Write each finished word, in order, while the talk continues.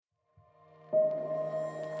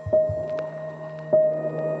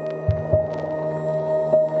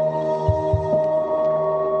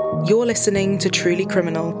You're listening to Truly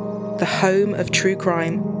Criminal, the home of true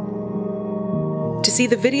crime. To see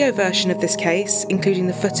the video version of this case, including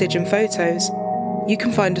the footage and photos, you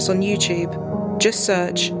can find us on YouTube. Just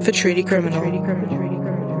search for Truly Criminal.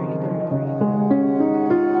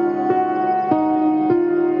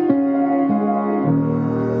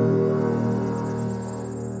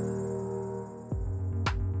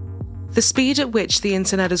 The speed at which the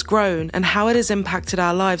internet has grown and how it has impacted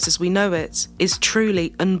our lives as we know it is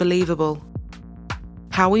truly unbelievable.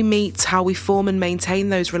 How we meet, how we form and maintain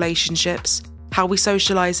those relationships, how we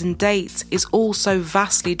socialise and date is all so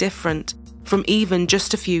vastly different from even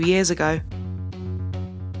just a few years ago.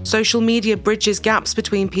 Social media bridges gaps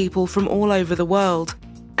between people from all over the world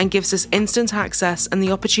and gives us instant access and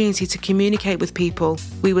the opportunity to communicate with people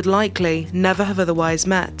we would likely never have otherwise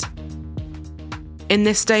met. In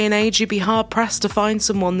this day and age, you'd be hard-pressed to find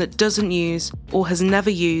someone that doesn't use or has never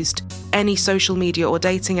used any social media or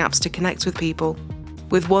dating apps to connect with people,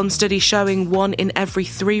 with one study showing 1 in every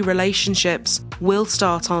 3 relationships will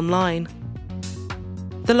start online.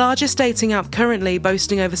 The largest dating app currently,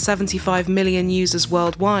 boasting over 75 million users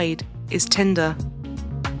worldwide, is Tinder.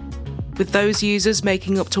 With those users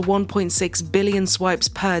making up to 1.6 billion swipes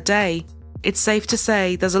per day, it's safe to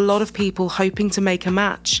say there's a lot of people hoping to make a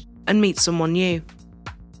match and meet someone new.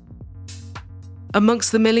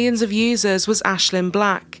 Amongst the millions of users was Ashlyn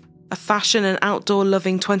Black, a fashion and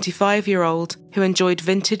outdoor-loving 25-year-old who enjoyed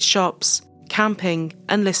vintage shops, camping,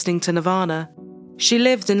 and listening to Nirvana. She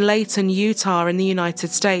lived in Layton, Utah in the United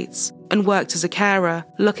States and worked as a carer,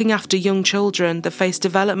 looking after young children that faced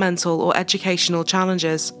developmental or educational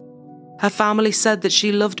challenges. Her family said that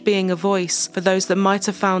she loved being a voice for those that might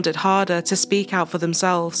have found it harder to speak out for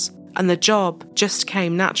themselves, and the job just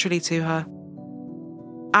came naturally to her.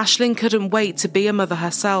 Ashlyn couldn't wait to be a mother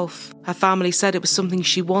herself. Her family said it was something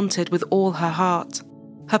she wanted with all her heart.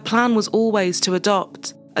 Her plan was always to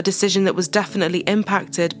adopt, a decision that was definitely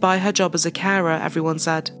impacted by her job as a carer, everyone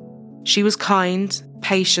said. She was kind,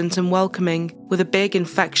 patient and welcoming, with a big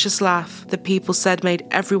infectious laugh that people said made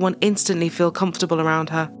everyone instantly feel comfortable around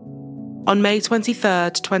her. On May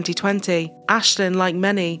 23rd, 2020, Ashlyn, like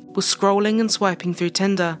many, was scrolling and swiping through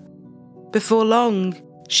Tinder. Before long,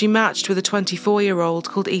 she matched with a 24-year-old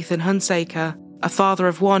called Ethan Hunsaker, a father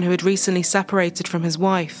of one who had recently separated from his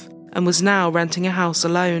wife and was now renting a house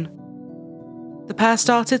alone. The pair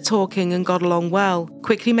started talking and got along well,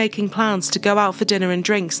 quickly making plans to go out for dinner and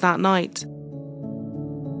drinks that night.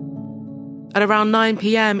 At around 9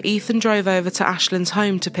 p.m, Ethan drove over to Ashlyn's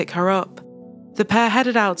home to pick her up. The pair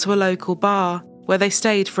headed out to a local bar, where they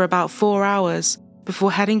stayed for about 4 hours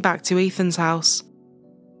before heading back to Ethan's house.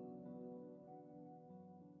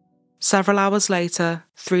 Several hours later,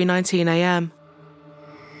 3:19 a.m.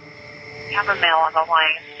 We have a male on the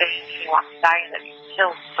line saying he wants to die and that he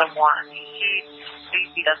killed someone.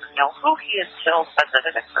 He doesn't know who he has killed, but that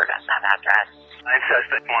it occurred at that address. My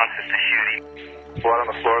suspect wants us to shoot him. Blood on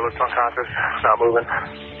the floor, looks unconscious, not moving.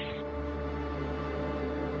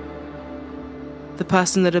 The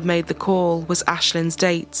person that had made the call was Ashlyn's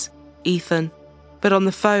date, Ethan. But on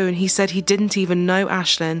the phone, he said he didn't even know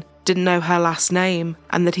Ashlyn, didn't know her last name,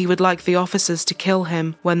 and that he would like the officers to kill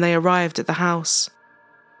him when they arrived at the house.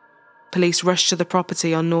 Police rushed to the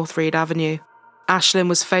property on North Reed Avenue. Ashlyn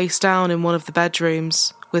was face down in one of the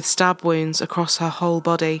bedrooms, with stab wounds across her whole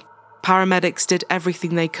body. Paramedics did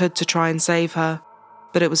everything they could to try and save her,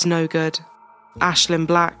 but it was no good. Ashlyn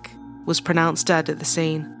Black was pronounced dead at the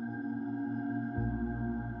scene.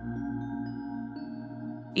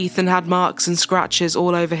 Ethan had marks and scratches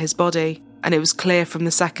all over his body, and it was clear from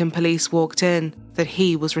the second police walked in that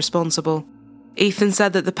he was responsible. Ethan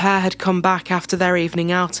said that the pair had come back after their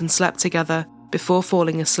evening out and slept together before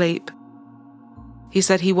falling asleep. He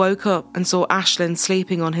said he woke up and saw Ashlyn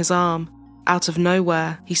sleeping on his arm. Out of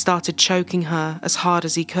nowhere, he started choking her as hard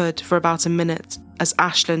as he could for about a minute as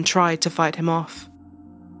Ashlyn tried to fight him off.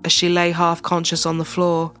 As she lay half-conscious on the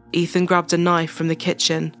floor, Ethan grabbed a knife from the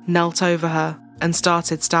kitchen, knelt over her, and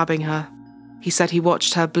started stabbing her. He said he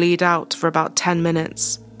watched her bleed out for about 10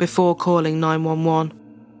 minutes before calling 911.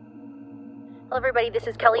 Hello everybody, this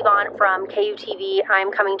is Kelly Vaughn from KUTV.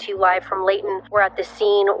 I'm coming to you live from Layton. We're at the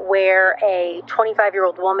scene where a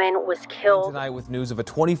 25-year-old woman was killed. Tonight with news of a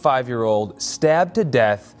 25-year-old stabbed to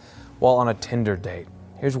death while on a Tinder date.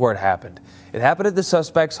 Here's where it happened. It happened at the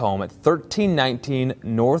suspect's home at 1319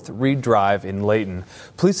 North Reed Drive in Layton.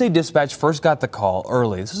 Police say dispatch first got the call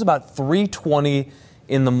early. This was about 3:20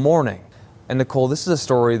 in the morning. And Nicole, this is a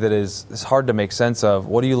story that is hard to make sense of.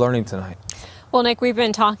 What are you learning tonight? Well, Nick, we've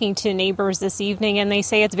been talking to neighbors this evening, and they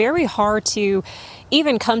say it's very hard to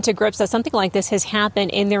even come to grips that something like this has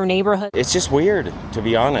happened in their neighborhood. It's just weird, to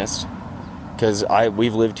be honest, because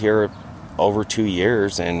we've lived here over 2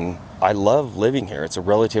 years, and I love living here. It's a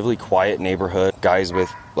relatively quiet neighborhood. Guys with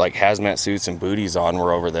like hazmat suits and booties on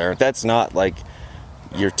were over there. That's not like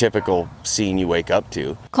your typical scene you wake up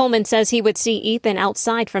to. Coleman says he would see Ethan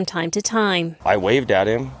outside from time to time. I waved at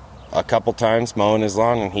him a couple times mowing his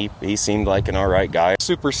lawn, and he seemed like an all right guy.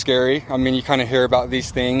 Super scary. I mean, you kind of hear about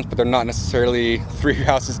these things, but they're not necessarily 3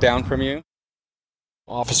 houses down from you.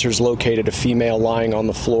 Officers located a female lying on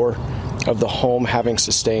the floor of the home, having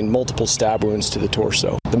sustained multiple stab wounds to the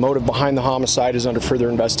torso. The motive behind the homicide is under further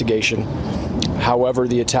investigation. However,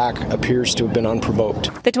 the attack appears to have been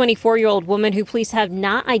unprovoked. The 24-year-old woman, who police have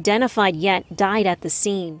not identified yet, died at the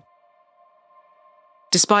scene.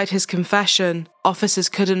 Despite his confession, officers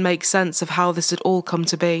couldn't make sense of how this had all come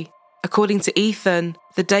to be. According to Ethan,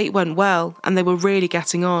 the date went well and they were really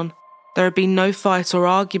getting on. There had been no fight or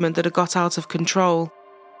argument that had got out of control.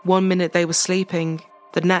 1 minute they were sleeping,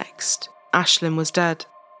 the next, Ashlyn was dead.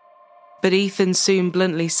 But Ethan soon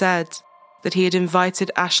bluntly said that he had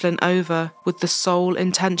invited Ashlyn over with the sole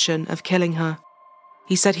intention of killing her.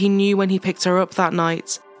 He said he knew when he picked her up that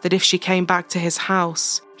night that if she came back to his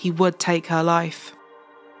house, he would take her life.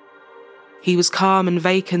 He was calm and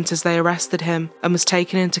vacant as they arrested him and was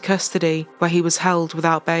taken into custody, where he was held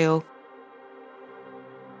without bail.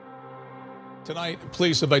 Tonight,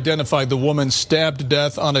 police have identified the woman stabbed to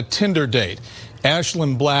death on a Tinder date.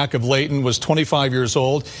 Ashlyn Black of Layton was 25 years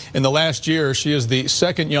old. In the last year, she is the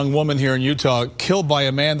second young woman here in Utah killed by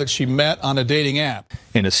a man that she met on a dating app.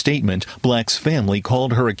 In a statement, Black's family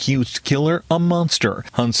called her accused killer a monster.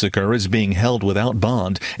 Hunsaker is being held without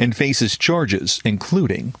bond and faces charges,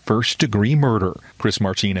 including first-degree murder. Chris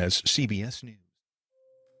Martinez, CBS News.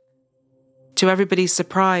 To everybody's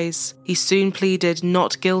surprise, he soon pleaded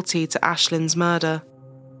not guilty to Ashlyn's murder.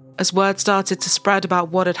 As word started to spread about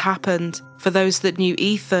what had happened, for those that knew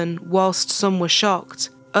Ethan, whilst some were shocked,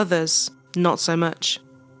 others not so much.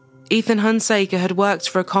 Ethan Hunsaker had worked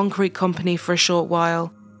for a concrete company for a short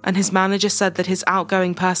while, and his manager said that his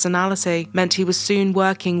outgoing personality meant he was soon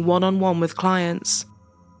working one-on-one with clients.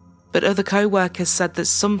 But other co-workers said that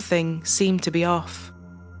something seemed to be off.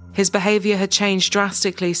 His behaviour had changed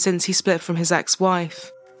drastically since he split from his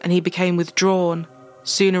ex-wife, and he became withdrawn,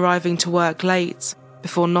 soon arriving to work late,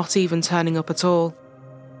 before not even turning up at all.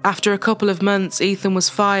 After a couple of months, Ethan was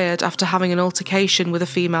fired after having an altercation with a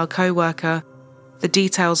female co-worker, the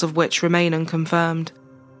details of which remain unconfirmed.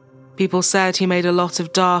 People said he made a lot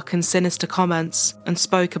of dark and sinister comments and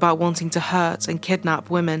spoke about wanting to hurt and kidnap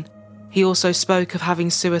women. He also spoke of having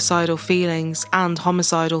suicidal feelings and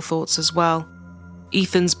homicidal thoughts as well.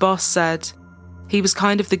 Ethan's boss said, "He was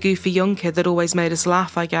kind of the goofy young kid that always made us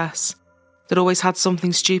laugh, I guess, that always had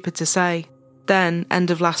something stupid to say. Then, end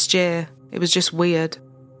of last year, it was just weird.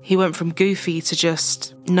 He went from goofy to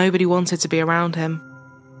just nobody wanted to be around him."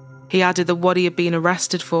 He added that what he had been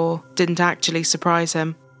arrested for didn't actually surprise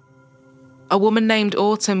him. A woman named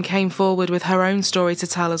Autumn came forward with her own story to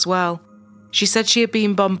tell as well. She said she had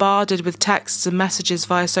been bombarded with texts and messages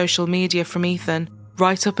via social media from Ethan,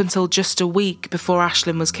 right up until just a week before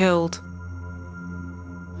Ashlyn was killed.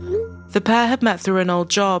 The pair had met through an old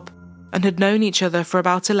job and had known each other for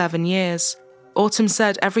about 11 years. Autumn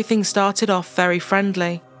said everything started off very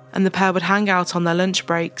friendly and the pair would hang out on their lunch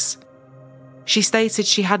breaks. She stated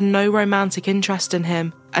she had no romantic interest in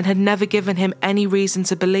him and had never given him any reason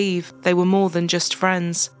to believe they were more than just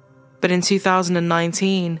friends. But in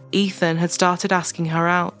 2019, Ethan had started asking her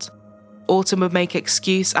out. Autumn would make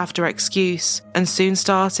excuse after excuse and soon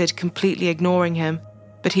started completely ignoring him,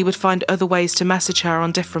 but he would find other ways to message her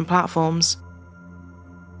on different platforms.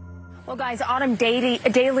 Well, guys, Autumn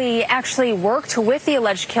Daly actually worked with the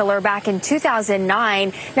alleged killer back in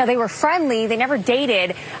 2009. Now, they were friendly. They never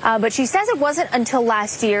dated. But she says it wasn't until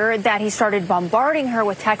last year that he started bombarding her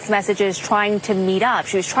with text messages trying to meet up.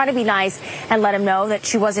 She was trying to be nice and let him know that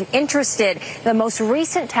she wasn't interested. The most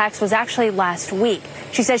recent text was actually last week.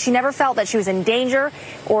 She says she never felt that she was in danger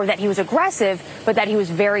or that he was aggressive, but that he was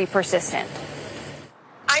very persistent.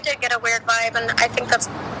 I did get a weird vibe, and I think that's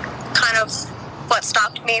kind of what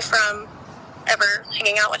stopped me from ever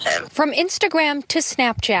hanging out with him. From Instagram to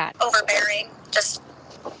Snapchat. Overbearing. Just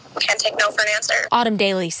can't take no for an answer. Autumn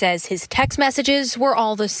Daly says his text messages were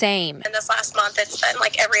all the same. And this last month, it's been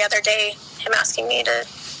like every other day, him asking me to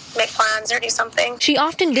make plans or do something. She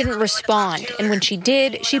often didn't respond, and when she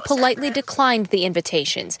did, she politely declined the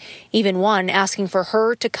invitations, even one asking for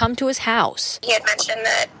her to come to his house. He had mentioned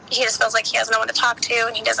that he just feels like he has no one to talk to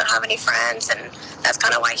and he doesn't have any friends, and that's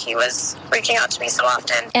kind of why he was reaching out to me so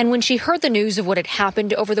often. And when she heard the news of what had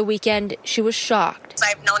happened over the weekend, she was shocked.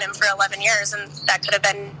 I've known him for 11 years, and that could have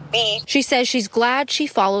been me. She says she's glad she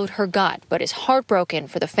followed her gut, but is heartbroken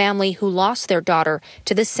for the family who lost their daughter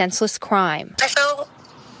to this senseless crime. I feel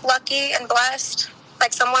lucky and blessed,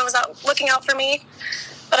 like someone was out looking out for me,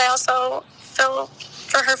 but I also feel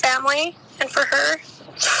for her family and for her,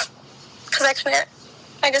 because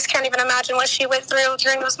I just can't even imagine what she went through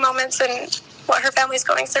during those moments and what her family's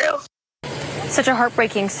going through. Such a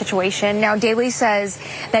heartbreaking situation. Now, Daly says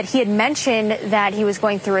that he had mentioned that he was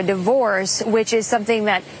going through a divorce, which is something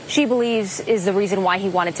that she believes is the reason why he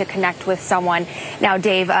wanted to connect with someone. Now,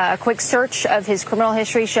 Dave, a quick search of his criminal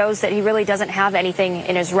history shows that he really doesn't have anything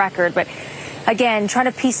in his record. But again, trying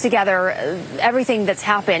to piece together everything that's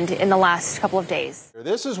happened in the last couple of days.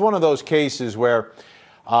 This is one of those cases where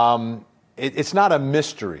it's not a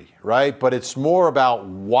mystery, right? But it's more about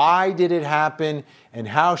why did it happen and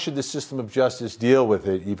how should the system of justice deal with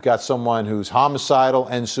it. You've got someone who's homicidal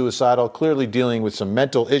and suicidal, clearly dealing with some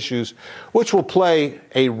mental issues, which will play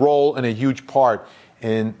a role and a huge part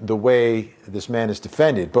in the way this man is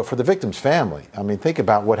defended. But for the victim's family, I mean, think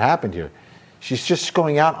about what happened here. She's just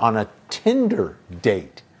going out on a Tinder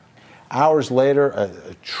date. Hours later, an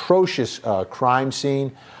atrocious crime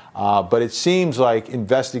scene. But it seems like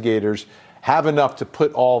investigators have enough to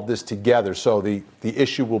put all of this together. So the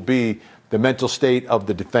issue will be the mental state of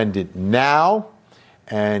the defendant now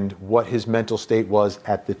and what his mental state was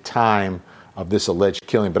at the time of this alleged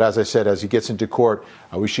killing. But as I said, as he gets into court,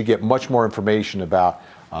 we should get much more information about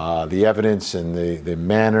the evidence and the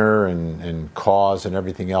manner and cause and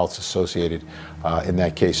everything else associated in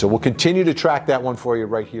that case. So we'll continue to track that one for you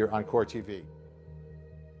right here on Core TV.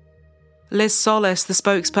 Liz Solis, the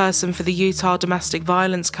spokesperson for the Utah Domestic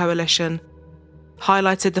Violence Coalition,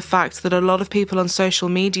 highlighted the fact that a lot of people on social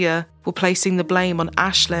media were placing the blame on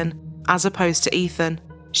Ashlyn as opposed to Ethan.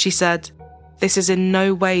 She said, "This is in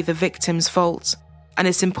no way the victim's fault, and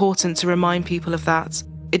it's important to remind people of that.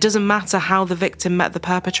 It doesn't matter how the victim met the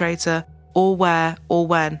perpetrator, or where, or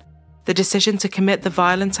when. The decision to commit the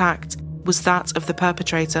violent act was that of the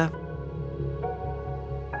perpetrator."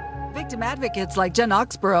 Victim advocates like Jen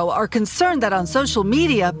Oxborough are concerned that on social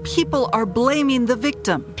media, people are blaming the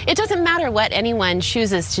victim. It doesn't matter what anyone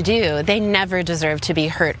chooses to do. They never deserve to be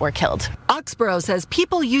hurt or killed. Oxborough says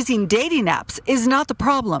people using dating apps is not the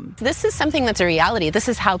problem. This is something that's a reality. This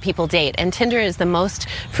is how people date. And Tinder is the most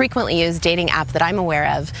frequently used dating app that I'm aware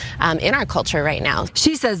of in our culture right now.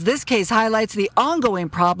 She says this case highlights the ongoing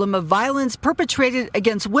problem of violence perpetrated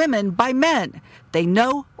against women by men they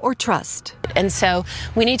know or trust. And so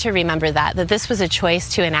we need to remember that this was a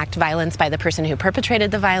choice to enact violence by the person who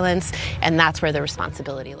perpetrated the violence, and that's where the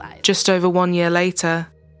responsibility lies. Just over 1 year later,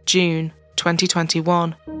 June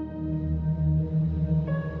 2021.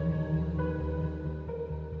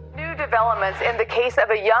 New developments in the case of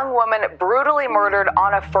a young woman brutally murdered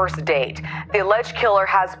on a first date. The alleged killer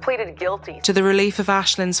has pleaded guilty. To the relief of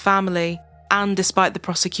Ashlyn's family, and despite the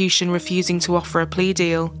prosecution refusing to offer a plea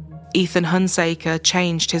deal, Ethan Hunsaker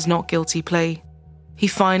changed his not guilty plea. He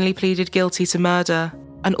finally pleaded guilty to murder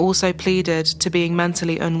and also pleaded to being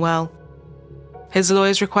mentally unwell. His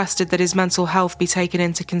lawyers requested that his mental health be taken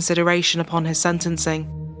into consideration upon his sentencing.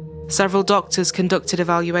 Several doctors conducted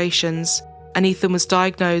evaluations, and Ethan was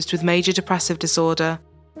diagnosed with major depressive disorder,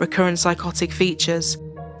 recurrent psychotic features,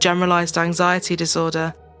 generalized anxiety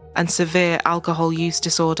disorder, and severe alcohol use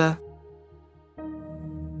disorder.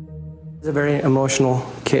 It's a very emotional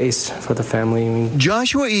case for the family.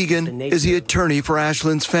 Joshua Egan is the attorney for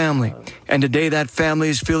Ashlyn's family, and today that family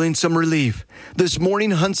is feeling some relief. This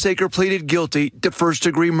morning, Hunsaker pleaded guilty to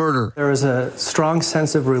first-degree murder. There is a strong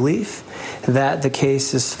sense of relief that the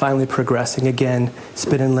case is finally progressing. Again, it's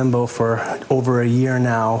been in limbo for over a year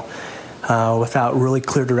now, without really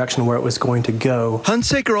clear direction where it was going to go.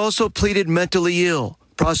 Hunsaker also pleaded mentally ill.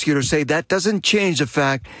 Prosecutors say that doesn't change the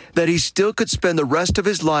fact that he still could spend the rest of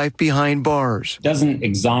his life behind bars. Doesn't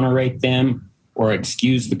exonerate them or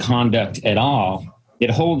excuse the conduct at all.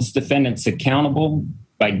 It holds defendants accountable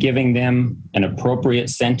by giving them an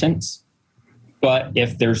appropriate sentence. But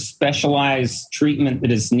if there's specialized treatment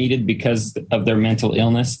that is needed because of their mental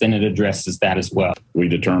illness, then it addresses that as well. We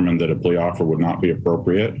determined that a plea offer would not be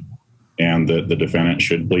appropriate and that the defendant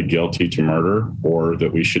should plead guilty to murder or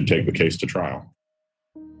that we should take the case to trial.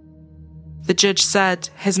 The judge said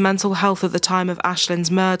his mental health at the time of Ashlyn's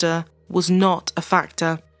murder was not a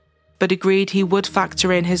factor. but agreed he would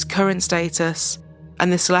factor in his current status,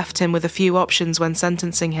 and this left him with a few options when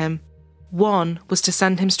sentencing him. One was to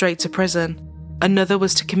send him straight to prison. Another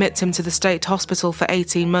was to commit him to the state hospital for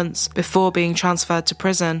 18 months before being transferred to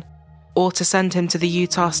prison, or to send him to the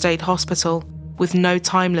Utah State Hospital with no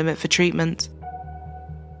time limit for treatment.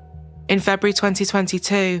 In February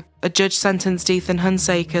 2022, a judge sentenced Ethan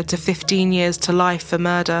Hunsaker to 15 years to life for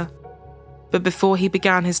murder. But before he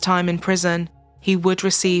began his time in prison, he would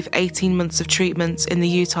receive 18 months of treatment in the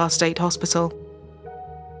Utah State Hospital.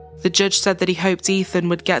 The judge said that he hoped Ethan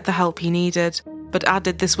would get the help he needed, but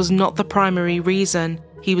added this was not the primary reason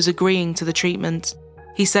he was agreeing to the treatment.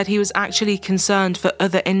 He said he was actually concerned for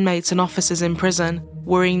other inmates and officers in prison,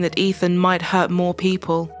 worrying that Ethan might hurt more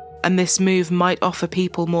people, and this move might offer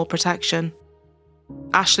people more protection.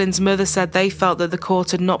 Ashlyn's mother said they felt that the court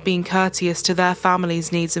had not been courteous to their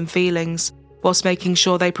family's needs and feelings, whilst making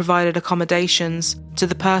sure they provided accommodations to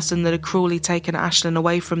the person that had cruelly taken Ashlyn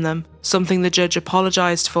away from them, something the judge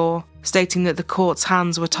apologised for, stating that the court's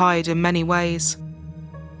hands were tied in many ways.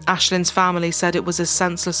 Ashlyn's family said it was as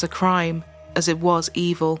senseless a crime as it was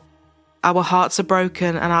evil. Our hearts are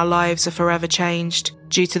broken and our lives are forever changed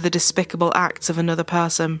due to the despicable acts of another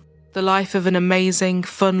person. The life of an amazing,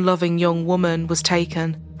 fun-loving young woman was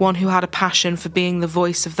taken, one who had a passion for being the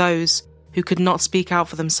voice of those who could not speak out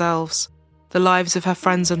for themselves. The lives of her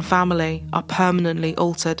friends and family are permanently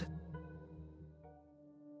altered.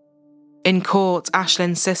 In court,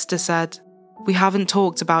 Ashlyn's sister said, "We haven't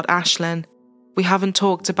talked about Ashlyn. We haven't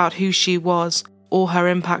talked about who she was or her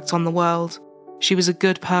impact on the world. She was a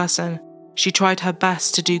good person. She tried her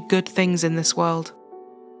best to do good things in this world."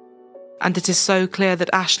 And it is so clear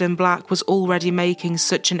that Ashlyn Black was already making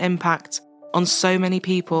such an impact on so many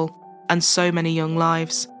people and so many young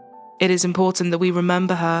lives. It is important that we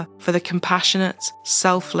remember her for the compassionate,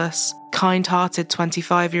 selfless, kind-hearted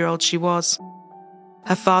 25-year-old she was.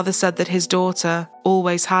 Her father said that his daughter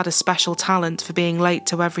always had a special talent for being late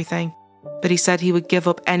to everything, but he said he would give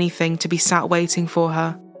up anything to be sat waiting for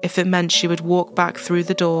her if it meant she would walk back through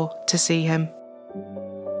the door to see him.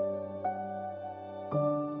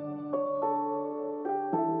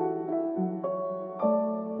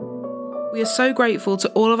 We are so grateful to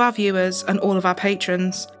all of our viewers and all of our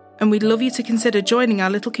patrons, and we'd love you to consider joining our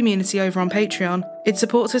little community over on Patreon. It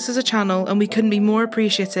supports us as a channel and we couldn't be more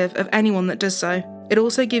appreciative of anyone that does so. It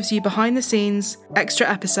also gives you behind the scenes, extra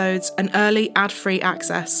episodes and early ad-free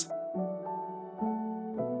access.